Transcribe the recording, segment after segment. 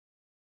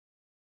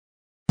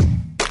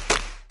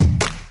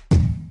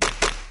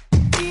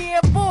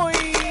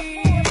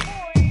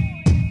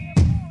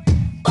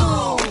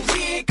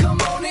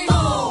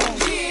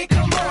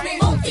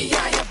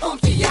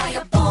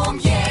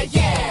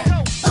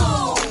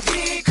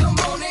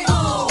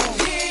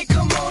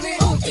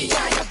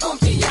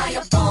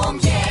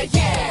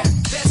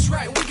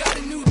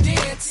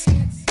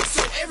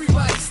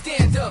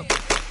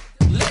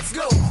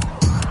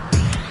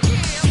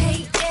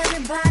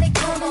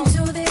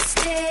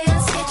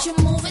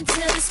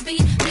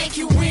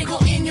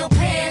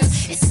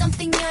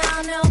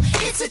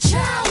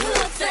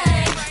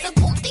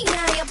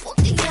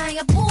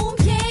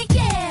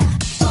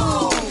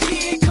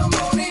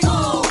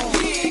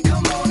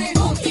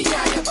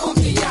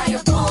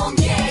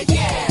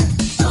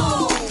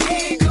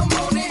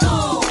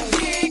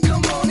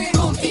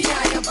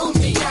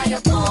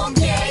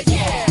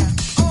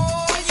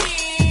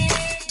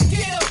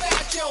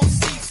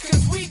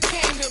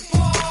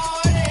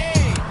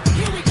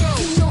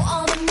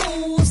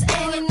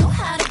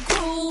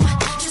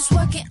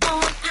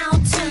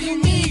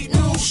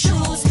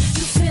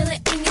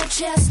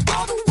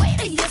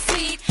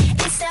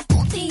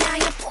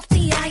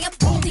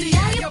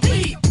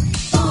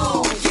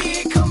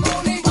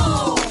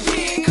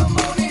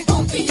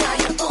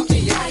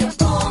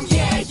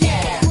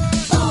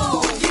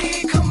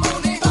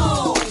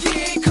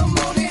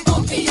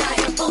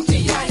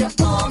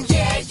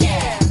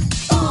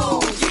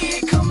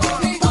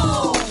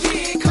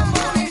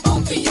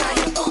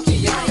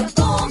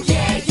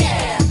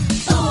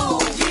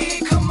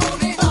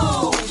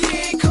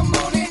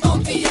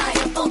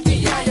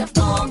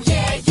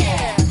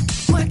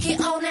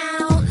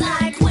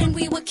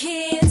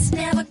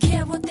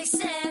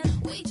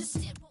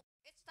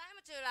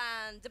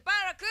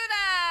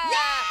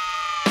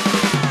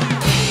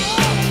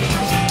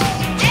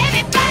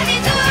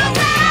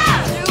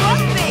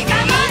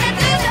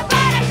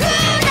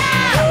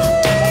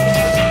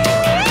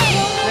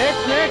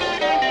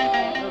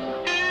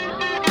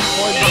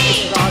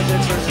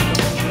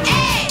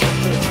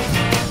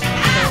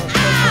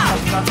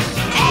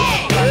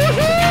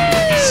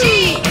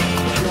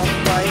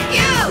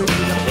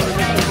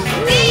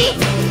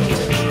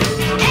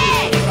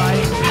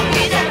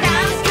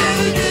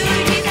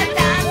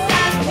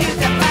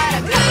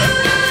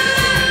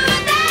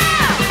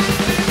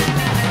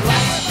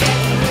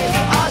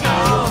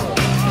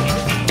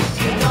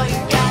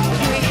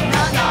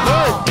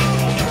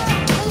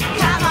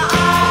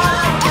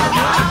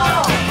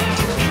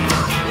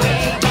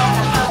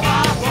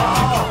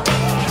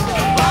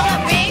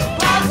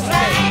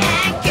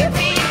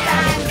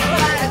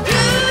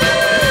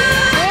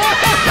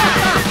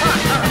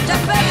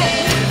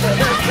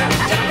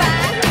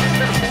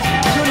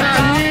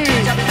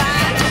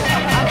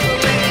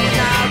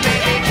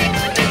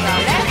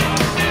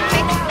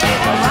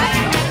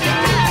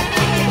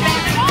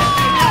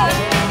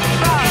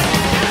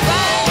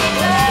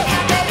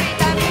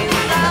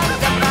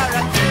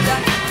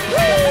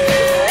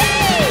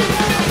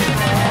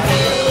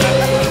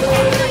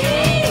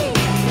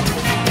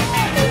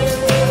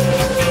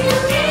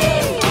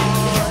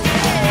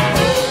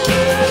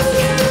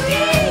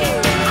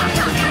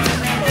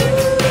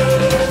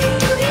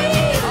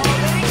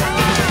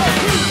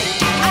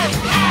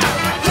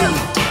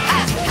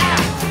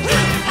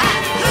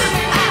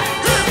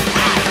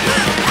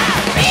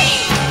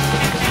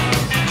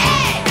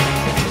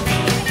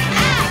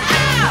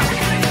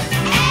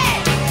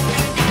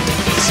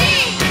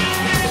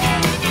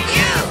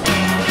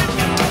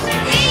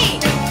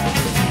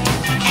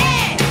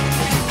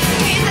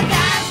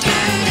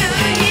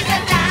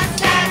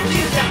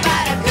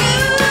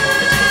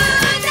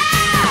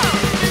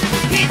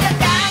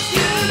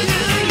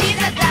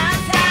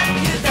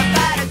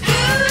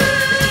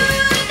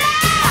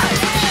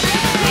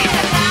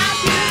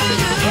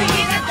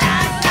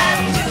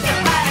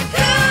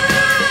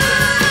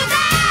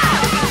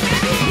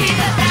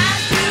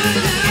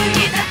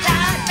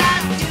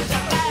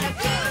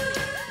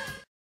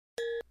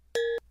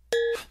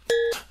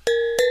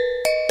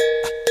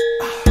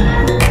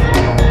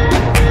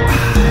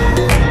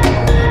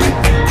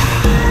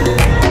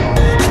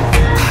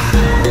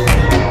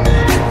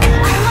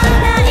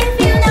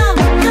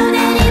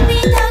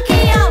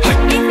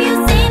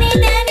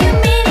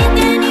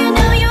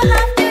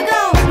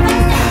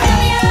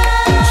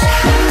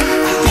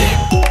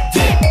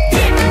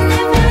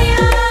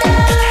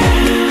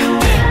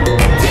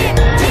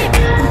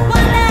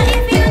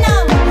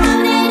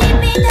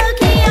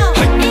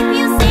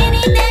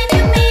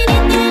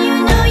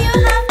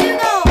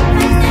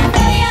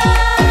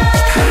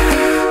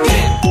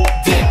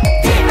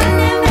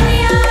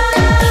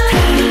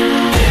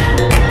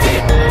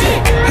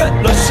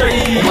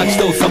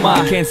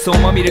喧騒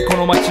まみれこ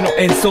の街の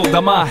演奏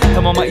玉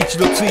たまま一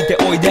度ついて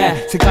おい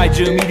で世界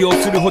中魅了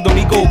するほど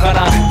に豪華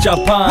なジャ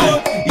パ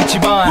ン一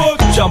番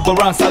ジャンプア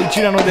ランさう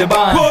ちらの出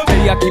番テ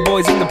リヤキボ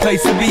ーイズ in the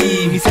place to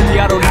be 見せて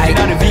やろうオリジ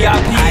ナル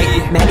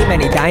VIP Many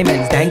many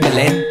diamonds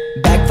dangling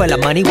Bag full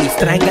of money we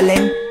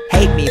strangling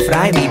Hate me,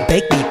 fry me,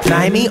 bake me,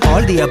 try me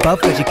All the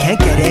above cause you can't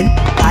get in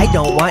I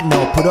don't want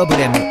no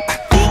problem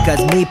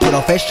Because me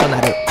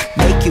professional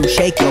Make you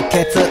shake your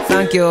cats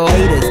Thank you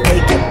Haters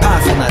take it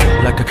personal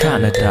Like a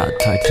Canada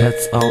対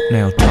鉄を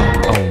ネオト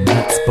ークを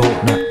熱望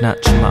な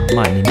ちま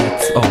前に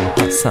熱を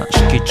発散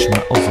しきちま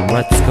おぞ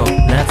Let's go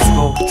Let's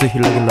go ぜひ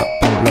レギュラ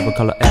ーラブ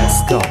から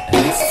Let's go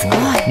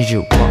 20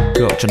は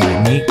Go じゃな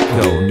い2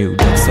 Go 入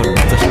力それま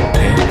た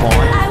表現ポイン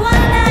ト I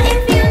wonder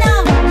if you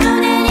know How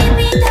that it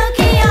be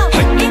Tokyo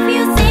If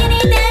you seen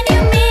it then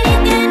you mean it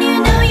Then you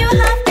know you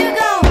have to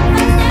go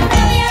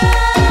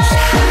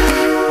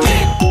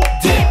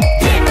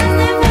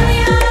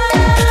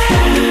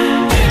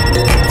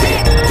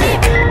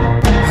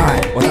はい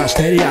私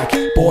照り焼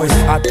きボイス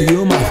あっとい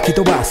う間吹き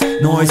飛ばす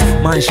ノイズ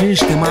慢心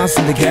してま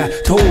すんでゲ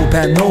ット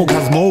ペンの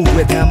数も増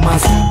えてま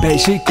すベー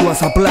シックは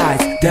サプライ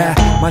ズで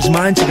マジ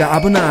毎日が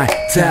危ない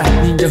ぜ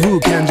忍者風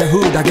賢者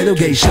風だけど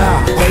芸者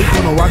フェイ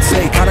クの惑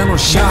星からの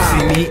シャー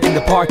See me in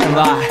the parking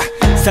lot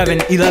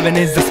 7-Eleven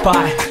is the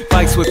spot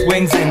Bikes with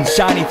wings and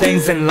shiny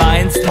things and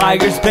lions,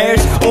 tigers,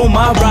 bears, oh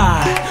my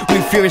ride We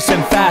fierce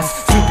and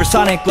fast,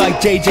 supersonic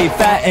like JJ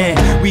Fat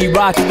And we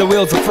ride till the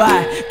wheels are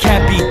flat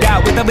Can't beat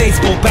that with a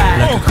baseball bat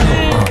Like a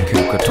cool on 急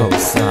過飛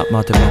さ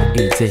待てば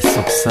いいぜ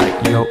即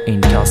歳よイ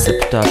ンターセ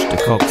プターして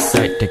国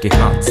際的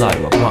犯罪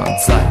は万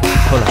歳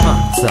ほらハ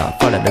ンザー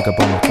ファレルが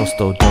ボムトス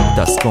トをドッ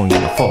出す今夜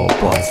の4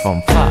 boys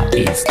from far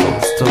east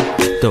coast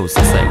どう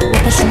せ最後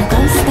私のゴ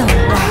ースト I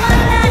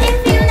wonder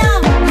if you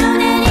know How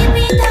that it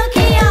be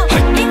Tokyo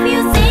If you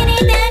seen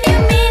it then you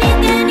mean it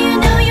Then you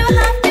know you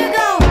have to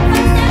go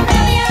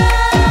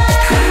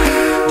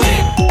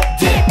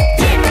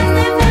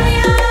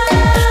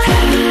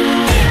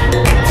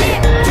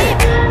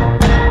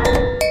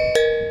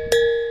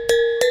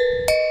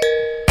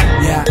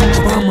Yeah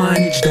一番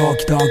毎日ド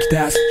キドキ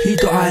ですヒー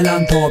トアイラ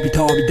ンド飛び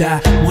飛びで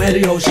燃え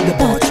る用紙で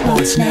ぼち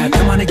ぼちね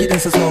玉ねぎで誘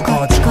うこ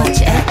っちこっ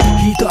ちへ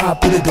ヒートアッ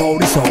プで通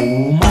りそう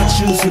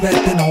街中滑っ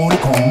て乗り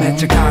込むめっ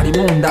ちゃ借り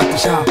もんだって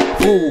シャ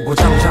ーご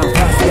ちゃごちゃフ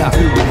ァストやフ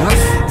ー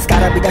It's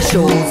gotta be the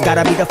shoes,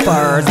 gotta be the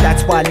furs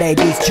That's why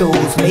ladies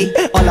choose me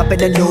All up in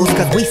the news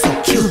cause we so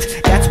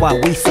cute That's why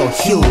we so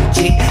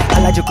huge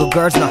Harajuku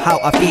girls know how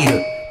I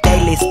feel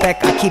Daily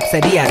spec I keep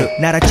it real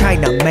Not a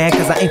China man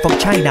cause I ain't from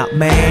China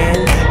man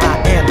I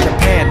am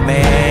Japan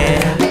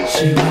man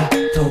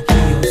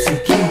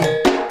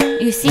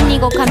You see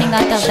Nigo coming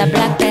out of the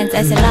black pants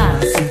as a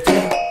lot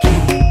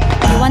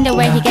You wonder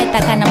where he get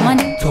that kind of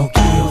money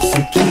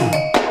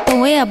Don't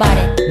worry about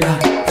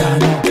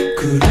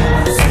it